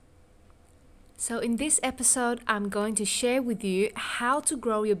So, in this episode, I'm going to share with you how to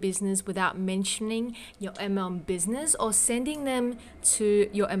grow your business without mentioning your MLM business or sending them to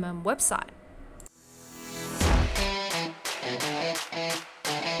your MLM website.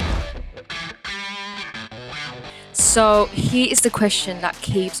 So, here is the question that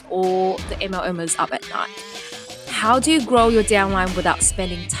keeps all the MLMers up at night. How do you grow your downline without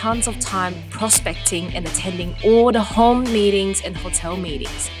spending tons of time prospecting and attending all the home meetings and hotel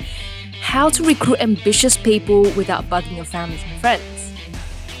meetings? How to recruit ambitious people without bugging your families and friends.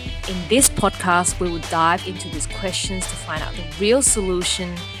 In this podcast, we will dive into these questions to find out the real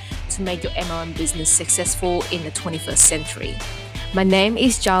solution to make your MLM business successful in the 21st century. My name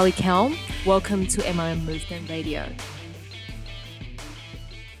is Charlie Kelm. Welcome to MLM Movement Radio.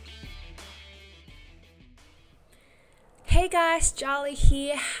 Hey guys, Charlie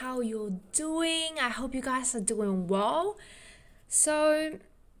here. How you doing? I hope you guys are doing well. So,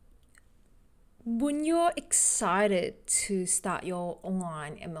 when you're excited to start your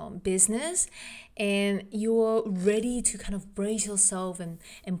online MLM business and you're ready to kind of brace yourself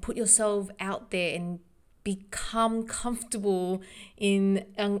and put yourself out there and become comfortable in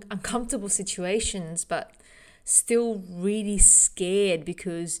uncomfortable situations, but still really scared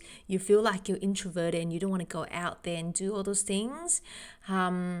because you feel like you're introverted and you don't want to go out there and do all those things.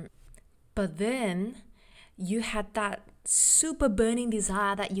 But then you had that super burning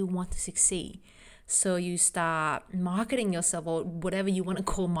desire that you want to succeed. So you start marketing yourself, or whatever you want to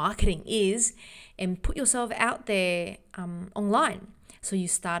call marketing is, and put yourself out there online. So you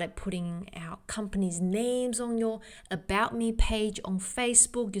started putting out companies' names on your About Me page on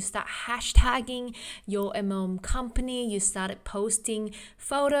Facebook. You start hashtagging your MLM company. You started posting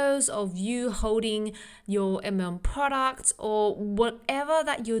photos of you holding your MLM products or whatever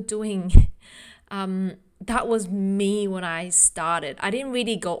that you're doing. That was me when I started. I didn't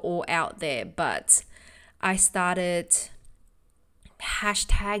really go all out there, but I started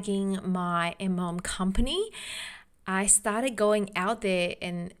hashtagging my MLM company. I started going out there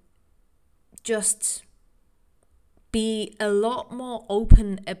and just be a lot more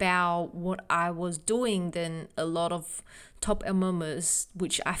open about what I was doing than a lot of top MLMers,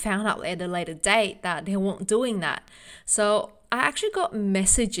 which I found out at a later date that they weren't doing that. So I actually got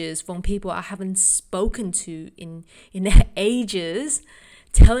messages from people I haven't spoken to in ages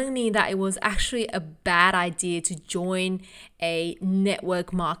telling me that it was actually a bad idea to join a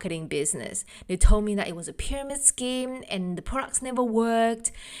network marketing business. They told me that it was a pyramid scheme and the products never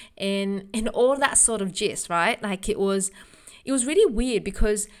worked and all that sort of gist, right? Like it was really weird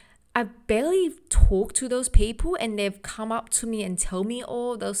because I barely talked to those people and they've come up to me and tell me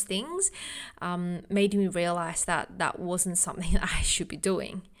all those things, made me realize that wasn't something I should be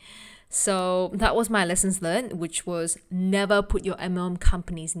doing. So that was my lessons learned, which was never put your MLM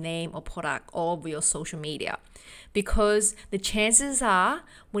company's name or product all over your social media. Because the chances are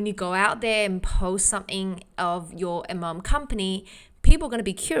when you go out there and post something of your MLM company, people are going to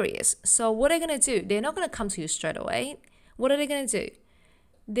be curious. So what are they going to do? They're not going to come to you straight away. What are they going to do?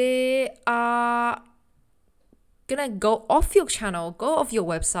 They are gonna go off your channel, go off your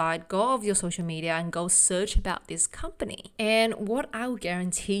website, go off your social media and go search about this company. And what I will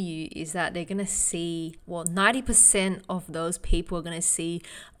guarantee you is that they're gonna see, 90% of those people are gonna see,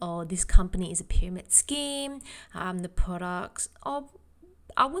 oh, this company is a pyramid scheme, the products,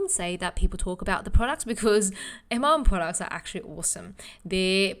 I wouldn't say that people talk about the products because MLM products are actually awesome.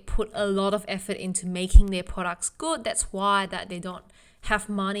 They put a lot of effort into making their products good. That's why that they don't have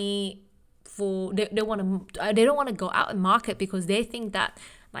money for they don't want to go out and market because they think that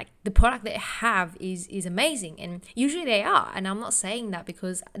like the product they have is amazing, and usually they are. And I'm not saying that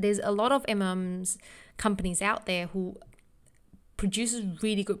because there's a lot of MLMs companies out there who produces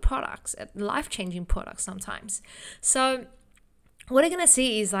really good products, life-changing products sometimes. So what they're going to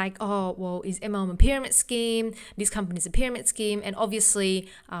see is like, oh, well, is MLM a pyramid scheme? This company is a pyramid scheme. And obviously,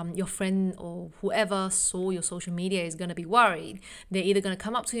 your friend or whoever saw your social media is going to be worried. They're either going to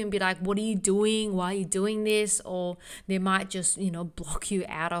come up to you and be like, what are you doing? Why are you doing this? Or they might just, block you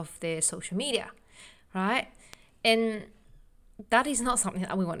out of their social media, right? And that is not something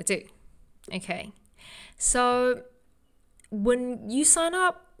that we want to do, okay? So when you sign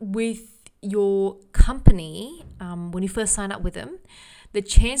up with your company, when you first sign up with them, the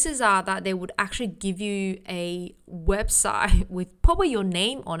chances are that they would actually give you a website with probably your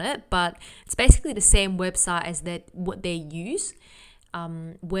name on it, but it's basically the same website as what they use,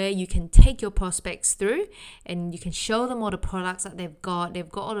 where you can take your prospects through and you can show them all the products that they've got. They've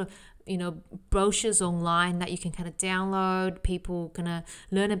got all the brochures online that you can kind of download. People gonna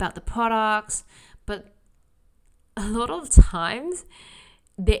learn about the products, but a lot of times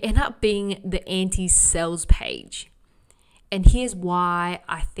they end up being the anti-sales page. And here's why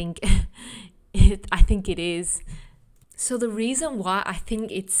I think it is. So the reason why I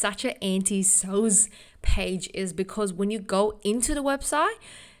think it's such an anti-sales page is because when you go into the website,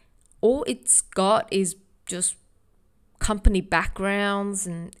 all it's got is just company backgrounds,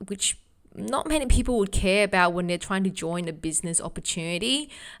 and which not many people would care about when they're trying to join a business opportunity,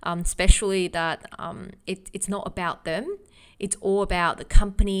 especially that it's not about them. It's all about the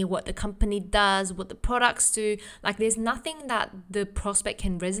company, what the company does, what the products do. Like, there's nothing that the prospect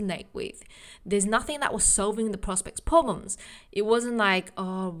can resonate with. There's nothing that was solving the prospect's problems. It wasn't like,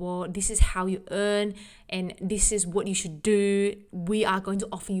 oh, well, this is how you earn and this is what you should do. We are going to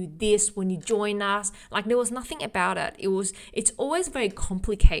offer you this when you join us. Like, there was nothing about it. It's always very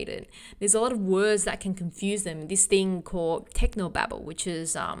complicated. There's a lot of words that can confuse them. This thing called technobabble, which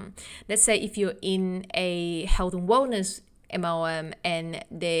is, let's say if you're in a health and wellness MLM and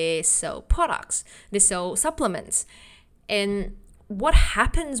they sell products, they sell supplements. And what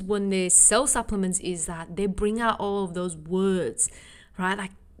happens when they sell supplements is that they bring out all of those words, right?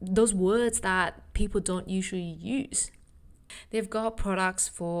 Like those words that people don't usually use. They've got products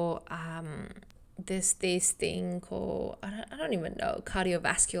for this thing called, I don't even know,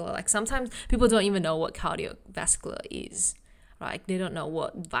 cardiovascular. Like sometimes people don't even know what cardiovascular is. Right? They don't know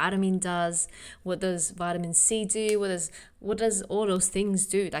what vitamin does, what does vitamin C do, what does all those things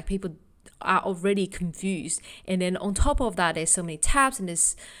do. Like people are already confused. And then on top of that, there's so many tabs and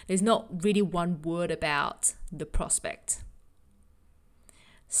there's not really one word about the prospect.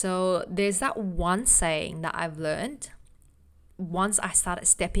 So there's that one saying that I've learned once I started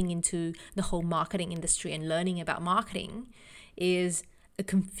stepping into the whole marketing industry and learning about marketing is a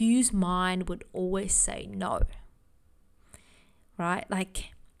confused mind would always say no. Right?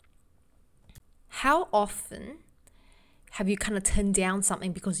 Like, how often have you kind of turned down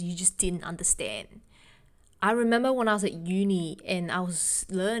something because you just didn't understand? I remember when I was at uni and I was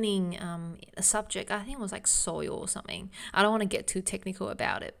learning a subject, I think it was like soil or something. I don't want to get too technical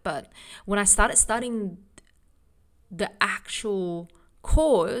about it, but when I started studying the actual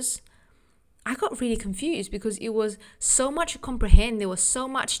course, I got really confused because it was so much to comprehend. There was so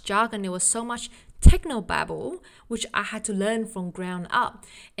much jargon. There was so much technobabble, which I had to learn from ground up.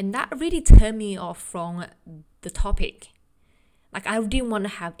 And that really turned me off from the topic. Like, I didn't want to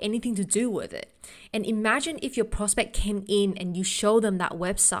have anything to do with it. And imagine if your prospect came in and you show them that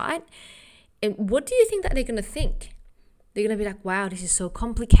website, and what do you think that they're going to think? They're going to be like, wow, this is so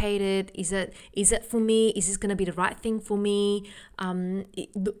complicated. Is it for me? Is this going to be the right thing for me?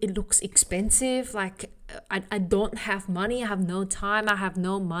 It looks expensive. Like, I don't have money. I have no time. I have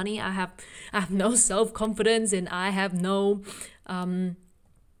no money. I have no self-confidence, and I have no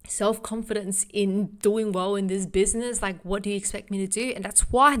self-confidence in doing well in this business. Like, what do you expect me to do? And that's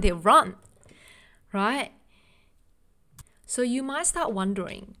why they run, right? So you might start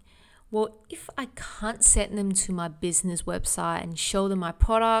wondering, well, if I can't send them to my business website and show them my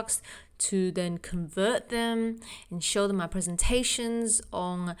products to then convert them and show them my presentations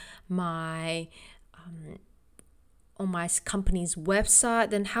on my company's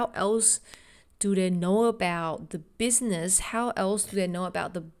website, then how else do they know about the business? How else do they know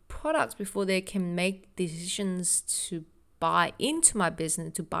about the products before they can make decisions to buy into my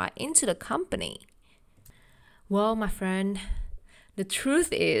business, to buy into the company? Well, my friend, the truth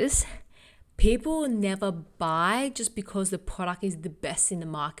is, people never buy just because the product is the best in the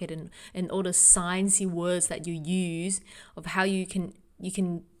market, and all the sciencey words that you use of how you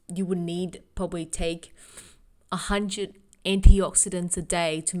would need probably take 100 antioxidants a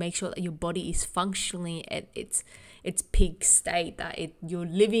day to make sure that your body is functioning at its peak state, that you're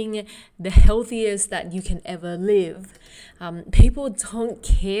living the healthiest that you can ever live. People don't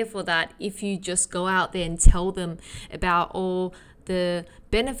care for that if you just go out there and tell them about all the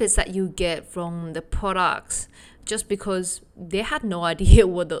benefits that you get from the products, just because they had no idea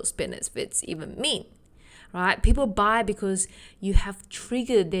what those benefits even mean, right? People buy because you have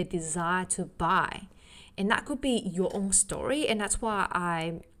triggered their desire to buy. And that could be your own story. And that's why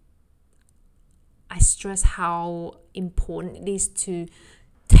I stress how important it is to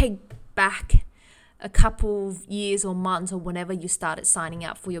take back a couple of years or months or whenever you started signing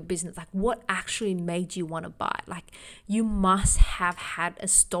up for your business. Like, what actually made you want to buy? Like, you must have had a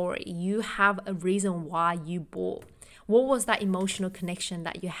story. You have a reason why you bought. What was that emotional connection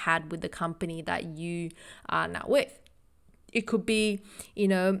that you had with the company that you are now with? It could be,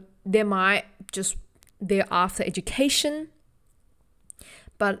 they're after education,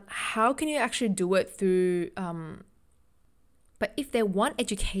 but how can you actually do it through But if they want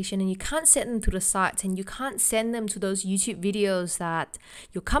education and you can't send them to the sites and you can't send them to those YouTube videos that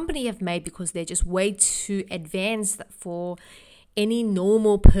your company have made because they're just way too advanced for any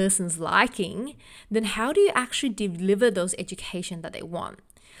normal person's liking, then how do you actually deliver those education that they want?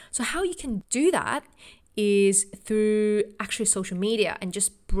 So how you can do that is through actually social media and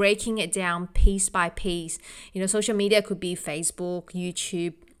just breaking it down piece by piece. Social media could be Facebook,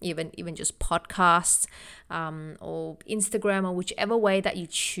 YouTube, even just podcasts, or Instagram, or whichever way that you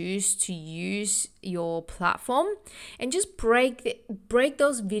choose to use your platform, and just break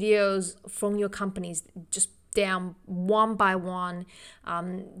those videos from your companies just down one by one.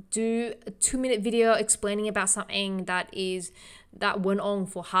 Do a 2-minute video explaining about something that went on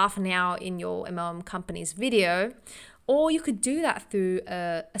for half an hour in your MLM company's video, or you could do that through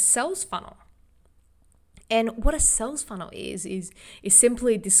a sales funnel. And what a sales funnel is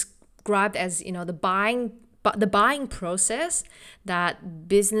simply described as the buying process that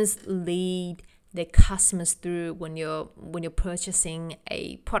business lead their customers through when you're purchasing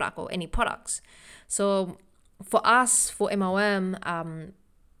a product or any products. So for us, for MLM,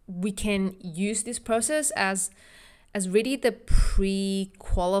 we can use this process as really the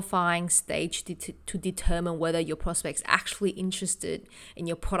pre-qualifying stage to determine whether your prospect's actually interested in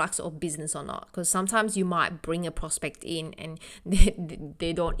your products or business or not. Because sometimes you might bring a prospect in and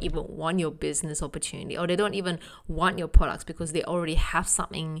they don't even want your business opportunity, or they don't even want your products because they already have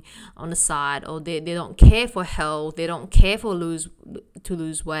something on the side, or they don't care for health, they don't care for lose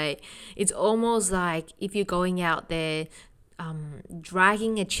weight. It's almost like if you're going out there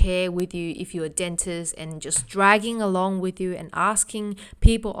dragging a chair with you, if you're a dentist, and just dragging along with you and asking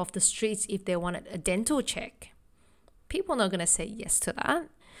people off the streets if they wanted a dental check. People are not going to say yes to that.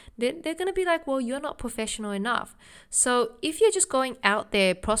 They're going to be like, well, you're not professional enough. So if you're just going out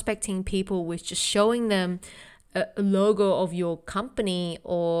there prospecting people with just showing them a logo of your company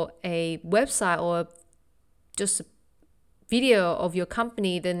or a website or just a video of your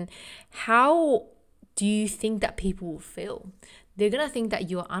company, then how do you think that people will feel? They're going to think that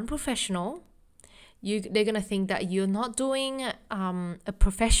you're unprofessional. They're going to think that you're not doing a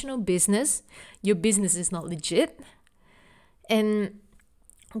professional business. Your business is not legit. And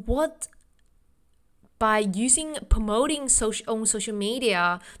by promoting on social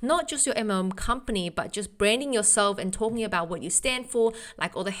media, not just your MLM company, but just branding yourself and talking about what you stand for,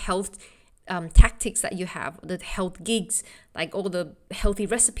 like all the health tactics that you have, the health gigs, like all the healthy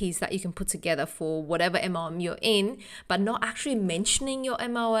recipes that you can put together for whatever MLM you're in, but not actually mentioning your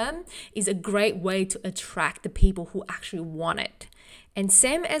MLM, is a great way to attract the people who actually want it. And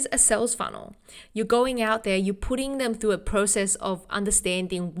same as a sales funnel, you're going out there, you're putting them through a process of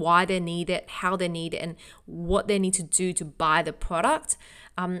understanding why they need it, how they need it, and what they need to do to buy the product.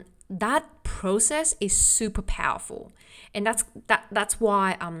 That process is super powerful, and that's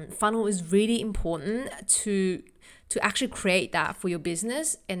why funnel is really important to actually create that for your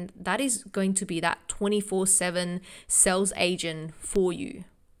business, and that is going to be that 24/7 sales agent for you,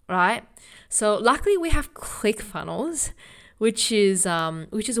 right? So luckily we have ClickFunnels, which is a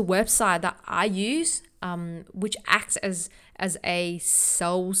website that I use, which acts as a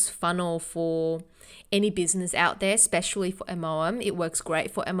sales funnel for any business out there, especially for MLM. It works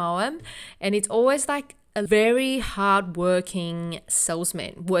great for MLM, and it's always like a very hard-working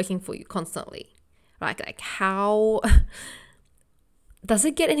salesman working for you constantly. Right? Like how does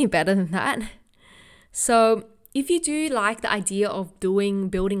it get any better than that? So if you do like the idea of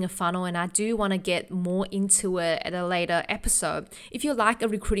building a funnel, and I do want to get more into it at a later episode, if you like a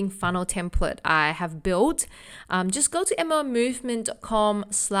recruiting funnel template I have built, just go to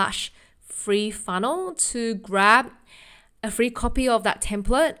mlmmovement.com/free funnel to grab a free copy of that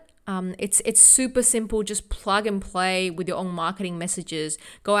template. It's super simple. Just plug and play with your own marketing messages.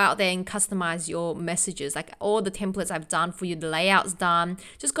 Go out there and customize your messages. Like all the templates I've done for you, the layout's done.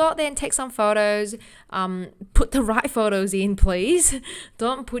 Just go out there and take some photos. Put the right photos in, please.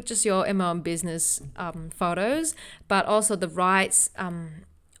 Don't put just your MLM business photos, but also the right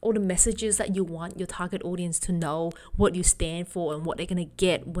all the messages that you want your target audience to know what you stand for and what they're going to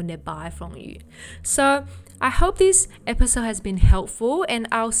get when they buy from you. So I hope this episode has been helpful, and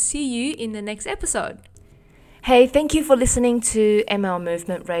I'll see you in the next episode. Hey, thank you for listening to MLM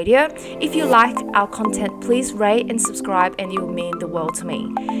Movement Radio. If you like our content, please rate and subscribe, and it will mean the world to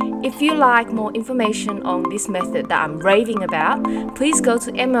me. If you like more information on this method that I'm raving about, please go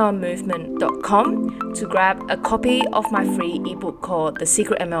to mlmmovement.com to grab a copy of my free ebook called The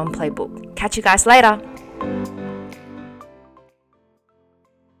Secret MLM Playbook. Catch you guys later.